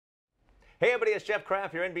Hey everybody, it's Jeff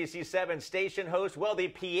Kraft, your NBC 7 station host. Well, the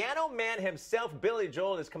piano man himself, Billy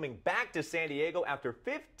Joel, is coming back to San Diego after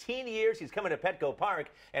 15 years. He's coming to Petco Park,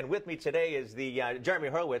 and with me today is the Jeremy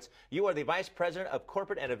Hurwitz. You are the Vice President of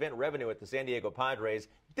Corporate and Event Revenue at the San Diego Padres.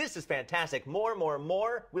 This is fantastic. More.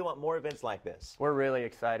 We want more events like this. We're really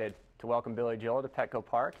excited to welcome Billy Joel to Petco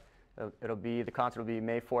Park. The concert will be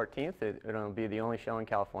May 14th. It'll be the only show in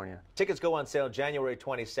California. Tickets go on sale January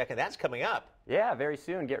 22nd. That's coming up. Yeah, very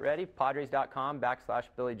soon. Get ready.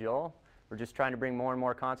 Padres.com/Billy Joel. We're just trying to bring more and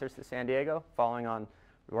more concerts to San Diego, following on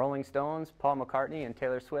Rolling Stones, Paul McCartney, and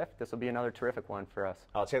Taylor Swift. This will be another terrific one for us.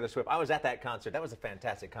 Oh, Taylor Swift. I was at that concert. That was a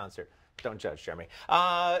fantastic concert. Don't judge, Jeremy.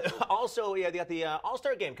 Also, you got the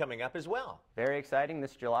All-Star Game coming up as well. Very exciting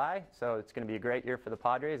this July, so it's going to be a great year for the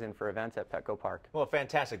Padres and for events at Petco Park. Well,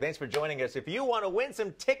 fantastic. Thanks for joining us. If you want to win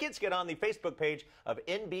some tickets, get on the Facebook page of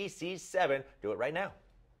NBC7. Do it right now.